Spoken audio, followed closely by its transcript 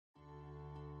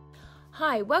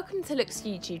Hi, welcome to LOOkX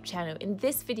YouTube channel. In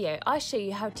this video, I show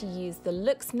you how to use the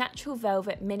LOOkX Natural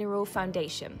Velvet Mineral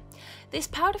Foundation. This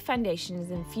powder foundation is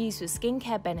infused with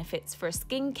skincare benefits for a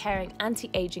skin-caring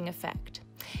anti-aging effect.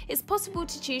 It's possible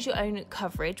to choose your own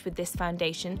coverage with this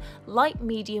foundation, light,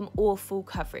 medium or full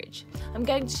coverage. I'm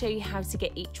going to show you how to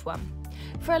get each one.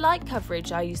 For a light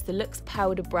coverage, I use the LOOkX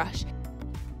powder brush.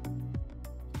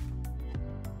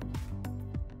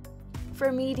 For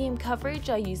a medium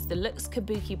coverage, I use the LOOkX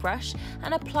Kabuki brush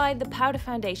and apply the powder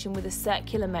foundation with a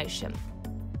circular motion.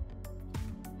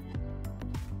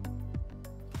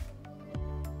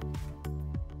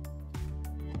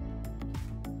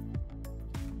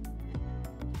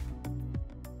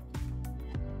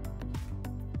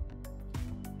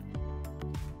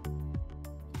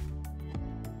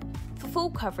 For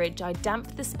full coverage, I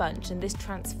damp the sponge and this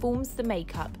transforms the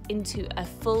makeup into a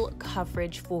full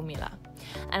coverage formula.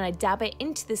 And I dab it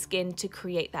into the skin to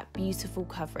create that beautiful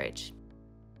coverage.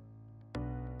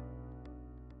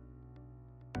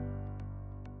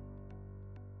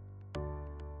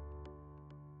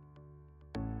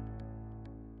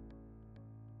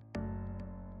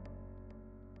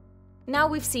 Now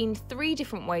we've seen 3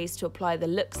 different ways to apply the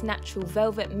LOOkX Natural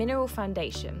Velvet Mineral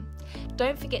Foundation.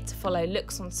 Don't forget to follow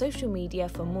LOOkX on social media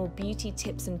for more beauty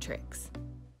tips and tricks.